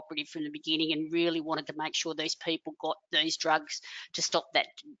really cooperative from the beginning and really wanted to make sure these people got these drugs to stop that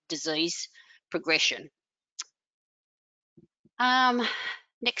disease progression.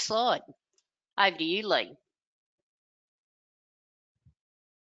 Next slide. Over to you, Lee.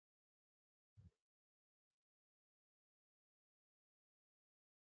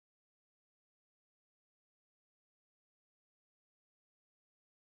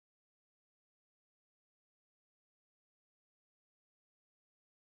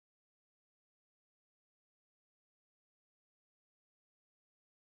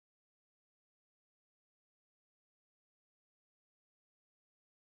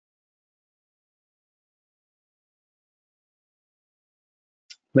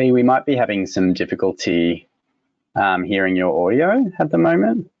 Lee, we might be having some difficulty hearing your audio at the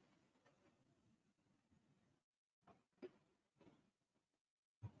moment.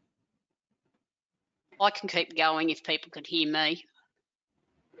 I can keep going if people can hear me.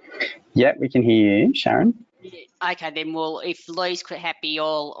 Yeah, we can hear you, Sharon. Okay, then, well, if Lee's quite happy,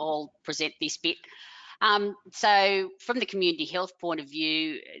 I'll present this bit. So from the community health point of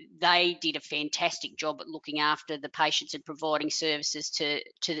view, they did a fantastic job at looking after the patients and providing services to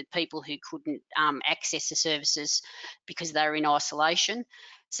the people who couldn't access the services because they were in isolation.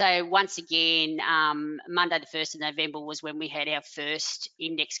 So once again, Monday the 1st of November was when we had our first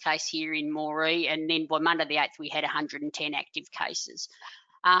index case here in Moree, and then by Monday the 8th we had 110 active cases.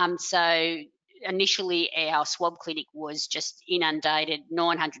 So initially our swab clinic was just inundated,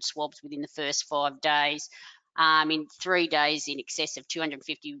 900 swabs within the first 5 days. In 3 days, in excess of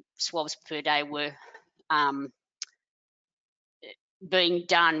 250 swabs per day were being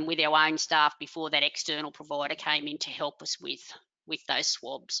done with our own staff before that external provider came in to help us with those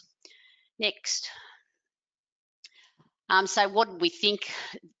swabs. Next. So what did we think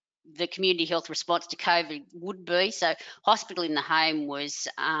the community health response to COVID would be? So hospital in the home was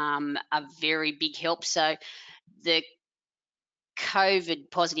a very big help. So the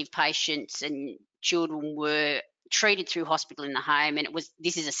COVID positive patients and children were treated through hospital in the home, and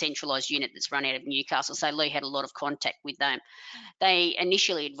this is a centralised unit that's run out of Newcastle, so Lee had a lot of contact with them. They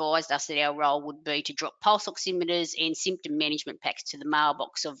initially advised us that our role would be to drop pulse oximeters and symptom management packs to the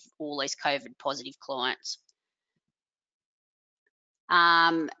mailbox of all these COVID positive clients.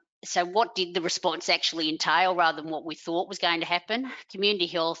 So what did the response actually entail rather than what we thought was going to happen? Community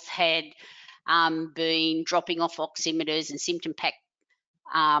health had been dropping off oximeters and symptom pack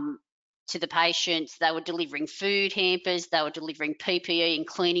to the patients. They were delivering food hampers, they were delivering PPE and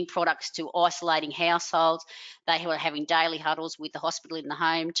cleaning products to isolating households. They were having daily huddles with the hospital in the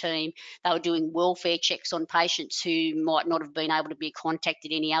home team. They were doing welfare checks on patients who might not have been able to be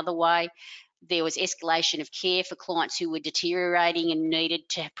contacted any other way. There was escalation of care for clients who were deteriorating and needed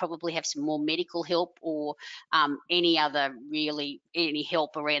to probably have some more medical help or any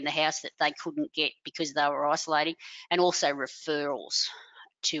help around the house that they couldn't get because they were isolating, and also referrals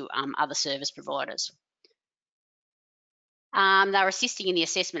to other service providers. They were assisting in the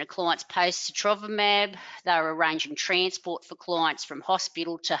assessment of clients post-sotrovimab. They were arranging transport for clients from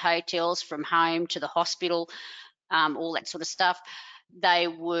hospital to hotels, from home to the hospital, all that sort of stuff. They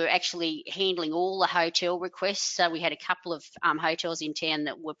were actually handling all the hotel requests. So we had a couple of hotels in town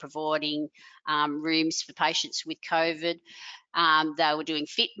that were providing rooms for patients with COVID. They were doing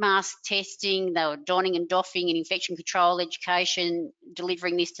fit mask testing. They were donning and doffing and infection control education,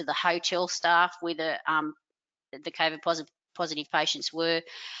 delivering this to the hotel staff where the COVID positive patients were.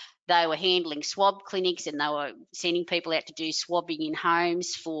 They were handling swab clinics, and they were sending people out to do swabbing in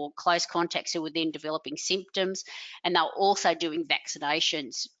homes for close contacts who were then developing symptoms, and they were also doing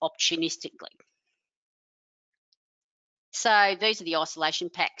vaccinations opportunistically. So these are the isolation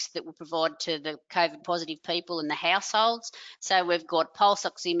packs that were provided to the COVID positive people in the households. So we've got pulse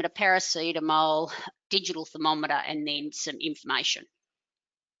oximeter, paracetamol, digital thermometer, and then some information.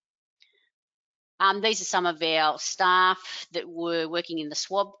 These are some of our staff that were working in the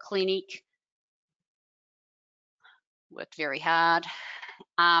swab clinic. Worked very hard.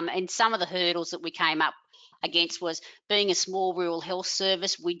 And some of the hurdles that we came up against was being a small rural health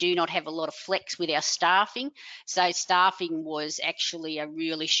service, we do not have a lot of flex with our staffing. So staffing was actually a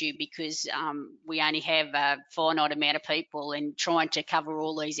real issue because we only have a finite amount of people, and trying to cover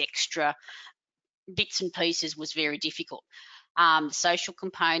all these extra bits and pieces was very difficult. Social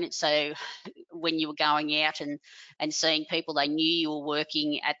component, so when you were going out and seeing people, they knew you were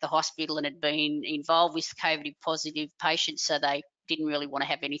working at the hospital and had been involved with COVID positive patients, so they didn't really want to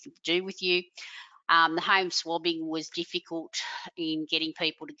have anything to do with you. The home swabbing was difficult in getting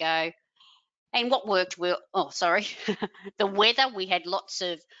people to go. And what worked well, the weather, we had lots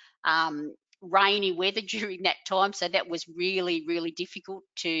of rainy weather during that time, so that was really, really difficult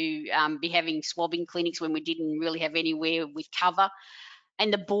to be having swabbing clinics when we didn't really have anywhere with cover.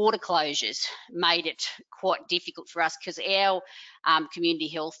 And the border closures made it quite difficult for us because our community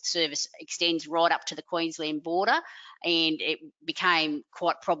health service extends right up to the Queensland border, and it became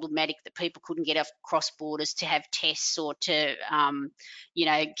quite problematic that people couldn't get across borders to have tests or to,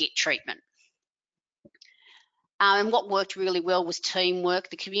 get treatment. And what worked really well was teamwork.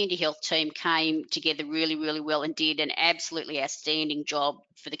 The community health team came together really, really well and did an absolutely outstanding job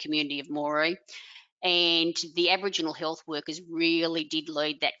for the community of Moree. And the Aboriginal health workers really did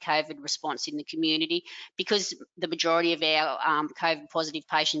lead that COVID response in the community, because the majority of our COVID positive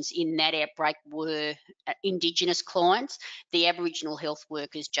patients in that outbreak were Indigenous clients. The Aboriginal health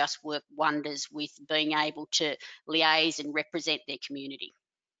workers just worked wonders with being able to liaise and represent their community.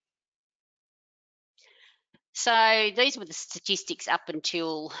 So these were the statistics up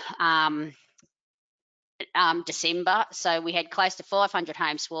until December. So we had close to 500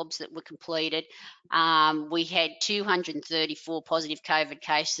 home swabs that were completed. We had 234 positive COVID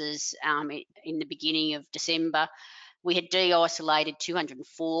cases in the beginning of December. We had de-isolated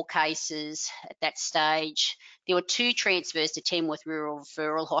 204 cases at that stage. There were 2 transfers to Tamworth Rural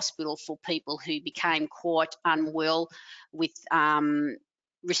Referral Hospital for people who became quite unwell with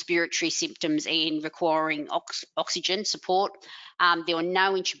respiratory symptoms and requiring oxygen support. There were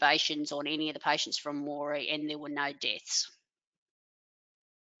no intubations on any of the patients from Moree, and there were no deaths.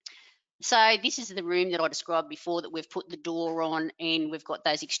 So this is the room that I described before that we've put the door on, and we've got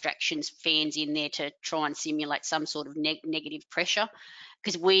those extraction fans in there to try and simulate some sort of negative pressure,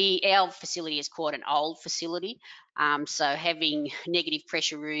 because our facility is quite an old facility. So having negative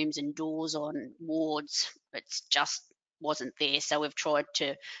pressure rooms and doors on wards, it's just wasn't there, so we've tried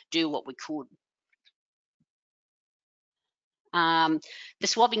to do what we could. The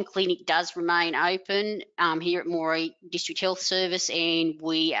swabbing clinic does remain open here at Moree District Health Service, and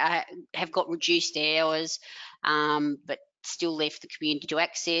we have got reduced hours, but still there for the community to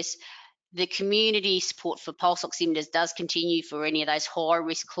access. The community support for pulse oximeters does continue for any of those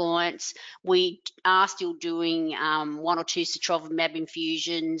high-risk clients. We are still doing 1 or 2 sotrovimab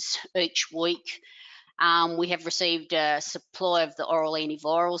infusions each week. We have received a supply of the oral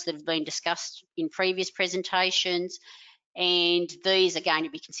antivirals that have been discussed in previous presentations, and these are going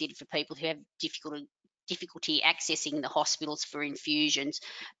to be considered for people who have difficulty accessing the hospitals for infusions,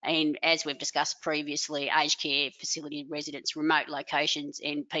 and as we've discussed previously, aged care facility residents, remote locations,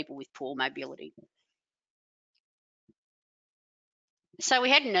 and people with poor mobility. So we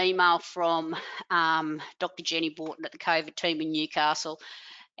had an email from Dr. Jenny Borton at the COVID team in Newcastle,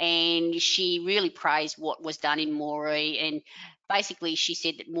 and she really praised what was done in Moree, and basically she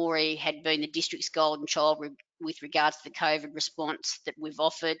said that Moree had been the district's golden child with regards to the COVID response that we've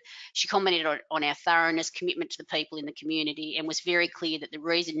offered. She commented on our thoroughness, commitment to the people in the community, and was very clear that the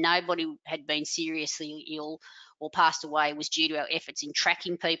reason nobody had been seriously ill or passed away was due to our efforts in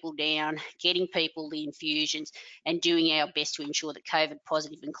tracking people down, getting people the infusions, and doing our best to ensure that COVID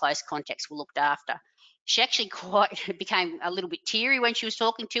positive and close contacts were looked after. She actually became a little bit teary when she was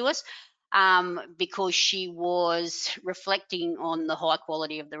talking to us, because she was reflecting on the high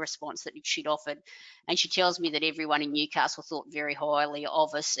quality of the response that she'd offered. And she tells me that everyone in Newcastle thought very highly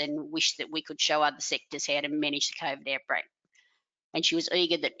of us and wished that we could show other sectors how to manage the COVID outbreak. And she was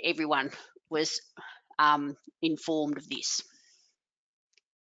eager that everyone was informed of this.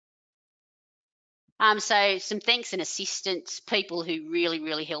 So some thanks and assistance, people who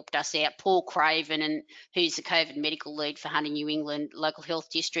really helped us out. Paul Craven, and who's the COVID medical lead for Hunter New England Local Health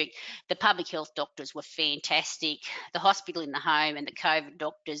District. The public health doctors were fantastic. The hospital in the home and the COVID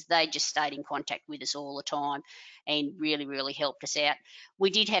doctors, they just stayed in contact with us all the time and really helped us out. We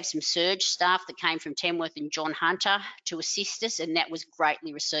did have some surge staff that came from Tamworth and John Hunter to assist us, and that was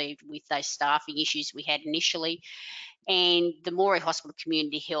greatly received with those staffing issues we had initially. And the Moree Hospital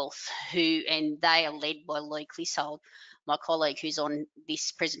Community Health, and they are led by Lee Clissold, my colleague who's on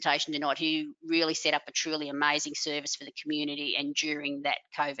this presentation tonight, who really set up a truly amazing service for the community and during that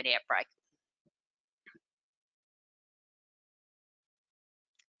COVID outbreak.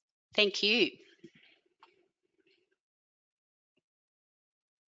 Thank you.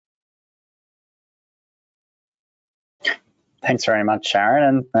 Thanks very much,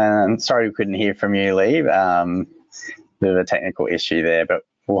 Sharon, and sorry we couldn't hear from you, Lee. Bit of a technical issue there, but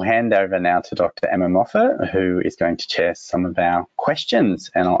we'll hand over now to Dr. Emma Moffat, who is going to chair some of our questions,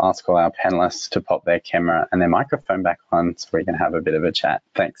 and I'll ask all our panellists to pop their camera and their microphone back on so we can have a bit of a chat.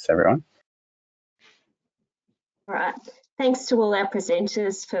 Thanks, everyone. All right. Thanks to all our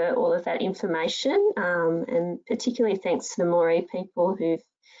presenters for all of that information, and particularly thanks to the Moree people who've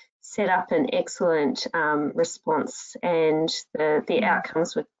set up an excellent response, and the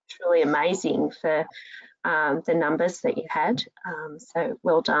outcomes were truly amazing for the numbers that you had. So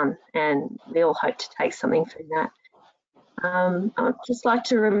well done, and we all hope to take something from that. I'd just like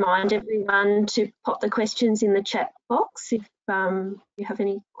to remind everyone to pop the questions in the chat box if you have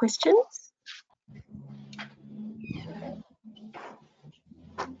any questions.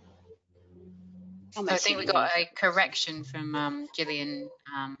 I think we got a correction from Gillian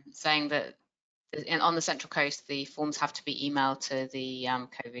saying that on the Central Coast, the forms have to be emailed to the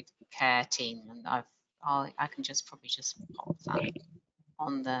COVID care team, and I can probably just pop that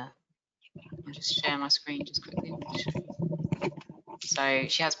on the. I'll just share my screen just quickly. So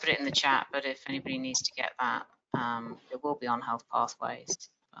she has put it in the chat, but if anybody needs to get that, it will be on Health Pathways.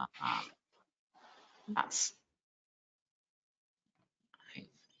 But, that's.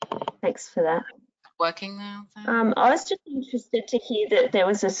 Thanks for that. Working now? I was just interested to hear that there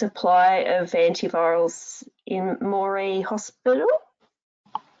was a supply of antivirals in Moree Hospital.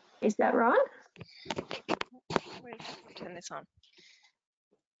 Is that right? Turn this on.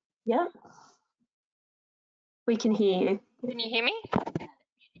 Yeah. We can hear you. Can you hear me?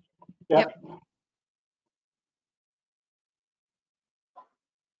 Yep.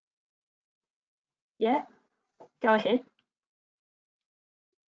 Yeah. Go ahead.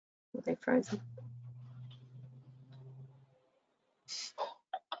 Are they frozen?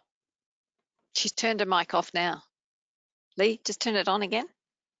 She's turned her mic off now. Lee, just turn it on again.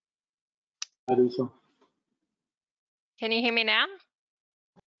 That is on. Can you hear me now?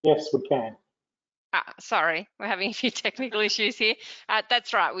 Yes, we can. Sorry, we're having a few technical issues here.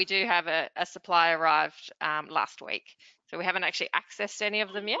 That's right, we do have a supply arrived last week. So we haven't actually accessed any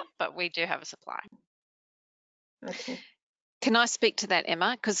of them yet, but we do have a supply. Okay. Can I speak to that,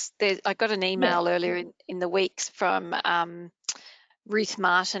 Emma? Because I got an email earlier in the weeks from Ruth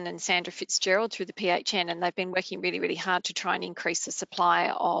Martin and Sandra Fitzgerald through the PHN, and they've been working really hard to try and increase the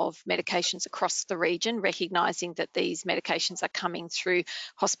supply of medications across the region, recognising that these medications are coming through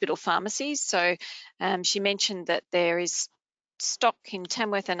hospital pharmacies. So she mentioned that there is stock in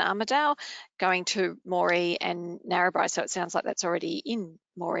Tamworth and Armidale going to Moree and Narrabri, so it sounds like that's already in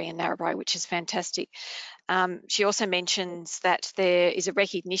Moree and Narrabri, which is fantastic. She also mentions that there is a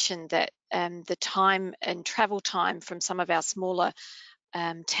recognition that the time and travel time from some of our smaller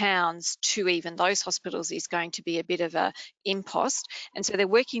towns to even those hospitals is going to be a bit of a impost, and so they're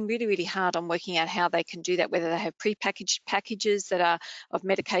working really hard on working out how they can do that, whether they have pre-packaged packages that are of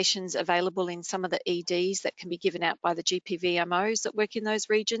medications available in some of the EDs that can be given out by the GPVMOs that work in those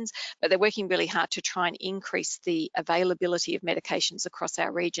regions, but they're working really hard to try and increase the availability of medications across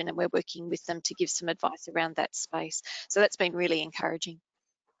our region, and we're working with them to give some advice around that space. So that's been really encouraging.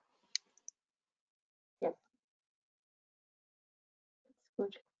 Yep.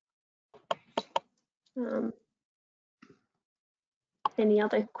 Any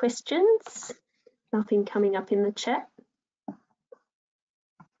other questions? Nothing coming up in the chat.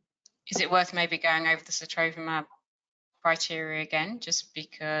 Is it worth maybe going over the sotrovimab criteria again, just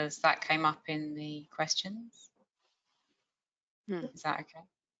because that came up in the questions? Is that okay?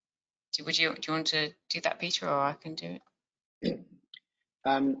 Do you want to do that, Peter, or I can do it?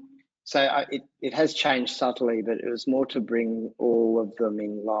 It has changed subtly, but it was more to bring all of them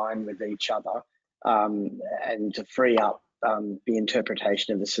in line with each other, and to free up the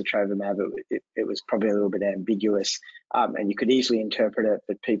interpretation of the sotrovimab. It was probably a little bit ambiguous, and you could easily interpret it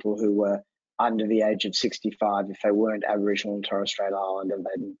that people who were under the age of 65, if they weren't Aboriginal and Torres Strait Islander,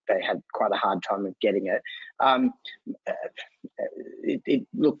 they had quite a hard time of getting it.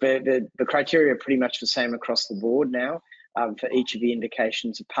 Look, the criteria are pretty much the same across the board now for each of the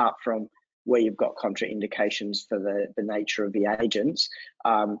indications, apart from where you've got contraindications for the nature of the agents.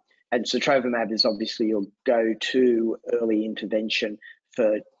 And sotrovimab is obviously your go-to early intervention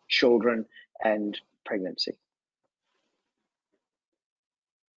for children and pregnancy.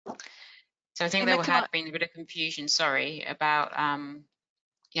 So I think there had been a bit of confusion, sorry, about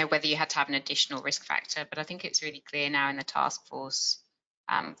whether you had to have an additional risk factor, but I think it's really clear now in the task force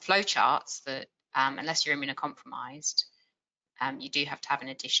flowcharts that unless you're immunocompromised, you do have to have an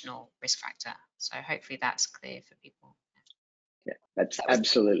additional risk factor. So hopefully that's clear for people. Yeah, that's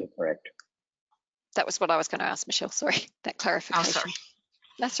absolutely correct. That was what I was going to ask, Michelle. Sorry, that clarification. Oh, sorry.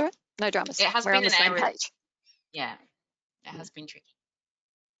 That's all right. No dramas. It has We're been on the same page. Yeah, it has been tricky.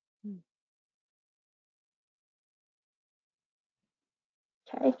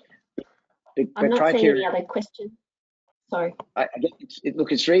 Okay. I'm not seeing any other questions. Sorry. I guess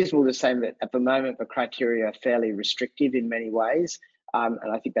look, it's reasonable to say that at the moment the criteria are fairly restrictive in many ways, and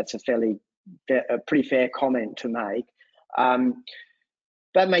I think that's a pretty fair comment to make.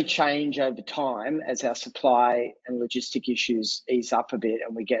 That may change over time as our supply and logistic issues ease up a bit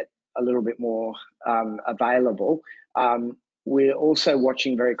and we get a little bit more available. We're also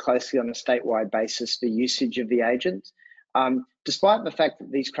watching very closely on a statewide basis the usage of the agents. Despite the fact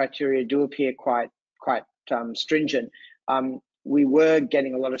that these criteria do appear quite stringent, we were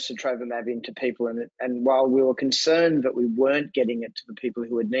getting a lot of sotrovimab into people, and while we were concerned that we weren't getting it to the people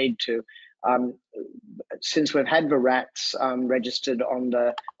who would need to, since we've had the RATs registered on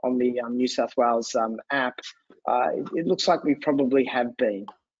the New South Wales app, it looks like we probably have been.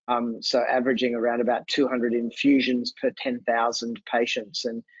 So averaging around about 200 infusions per 10,000 patients,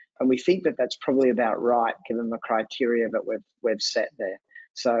 and we think that that's probably about right given the criteria that we've set there.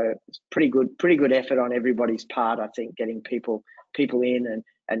 So it's pretty good effort on everybody's part, I think, getting people in,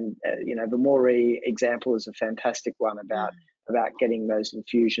 and the Moree example is a fantastic one about getting those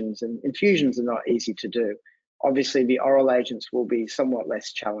infusions, and infusions are not easy to do. Obviously, the oral agents will be somewhat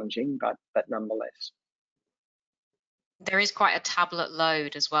less challenging, but nonetheless. There is quite a tablet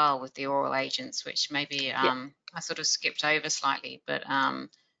load as well with the oral agents, which maybe I sort of skipped over slightly, but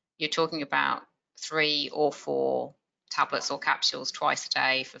you're talking about 3 or 4 tablets or capsules twice a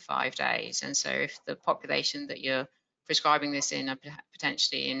day for 5 days. And so if the population that you're prescribing this in are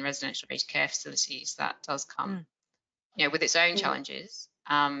potentially in residential aged care facilities, that does come with its own challenges.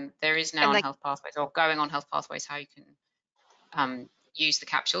 There is now on Health Pathways, or going on Health Pathways, how you can use the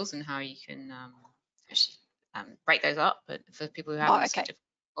capsules and how you can break those up, but for people who have difficult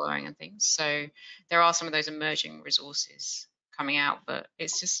following and things. So there are some of those emerging resources coming out, but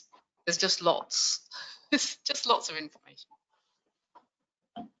there's just lots. It's just lots of information.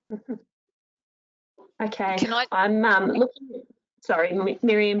 Okay, I'm looking. Sorry,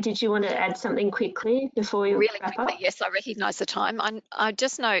 Miriam, did you want to add something quickly before we wrap up? Yes, I recognise the time. I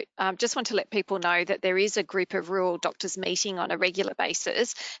just want to let people know that there is a group of rural doctors meeting on a regular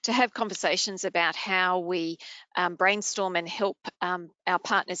basis to have conversations about how we brainstorm and help our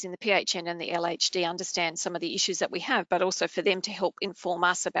partners in the PHN and the LHD understand some of the issues that we have, but also for them to help inform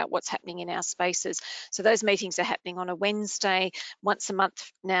us about what's happening in our spaces. So those meetings are happening on a Wednesday, once a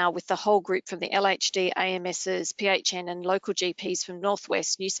month now, with the whole group from the LHD, AMSs, PHN and local GPs from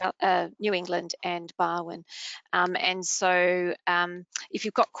Northwest, New England and Barwon. And so if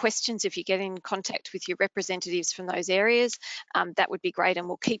you've got questions, if you get in contact with your representatives from those areas, that would be great, and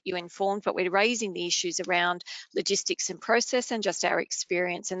we'll keep you informed. But we're raising the issues around logistics and process and just our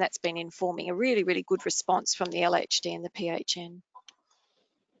experience, and that's been informing a really, really good response from the LHD and the PHN.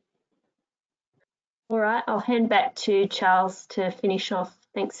 All right, I'll hand back to Charles to finish off.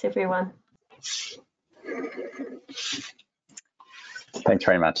 Thanks, everyone. Thanks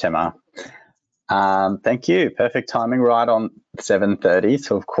very much, Emma. Thank you. Perfect timing, right on 7:30.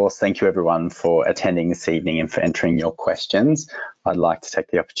 So, of course, thank you, everyone, for attending this evening and for entering your questions. I'd like to take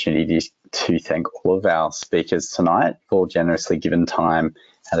the opportunity to thank all of our speakers tonight for generously given time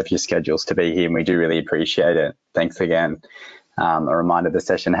out of your schedules to be here, and we do really appreciate it. Thanks again. A reminder, the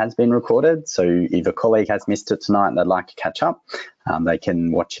session has been recorded, so if a colleague has missed it tonight and they'd like to catch up, they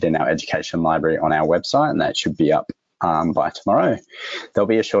can watch it in our education library on our website, and that should be up by tomorrow. There'll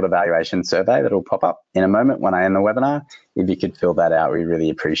be a short evaluation survey that will pop up in a moment when I end the webinar. If you could fill that out, we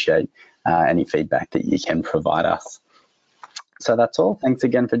really appreciate any feedback that you can provide us. So that's all. Thanks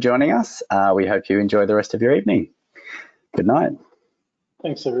again for joining us. We hope you enjoy the rest of your evening. Good night.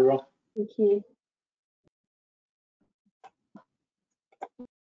 Thanks, everyone. Thank you.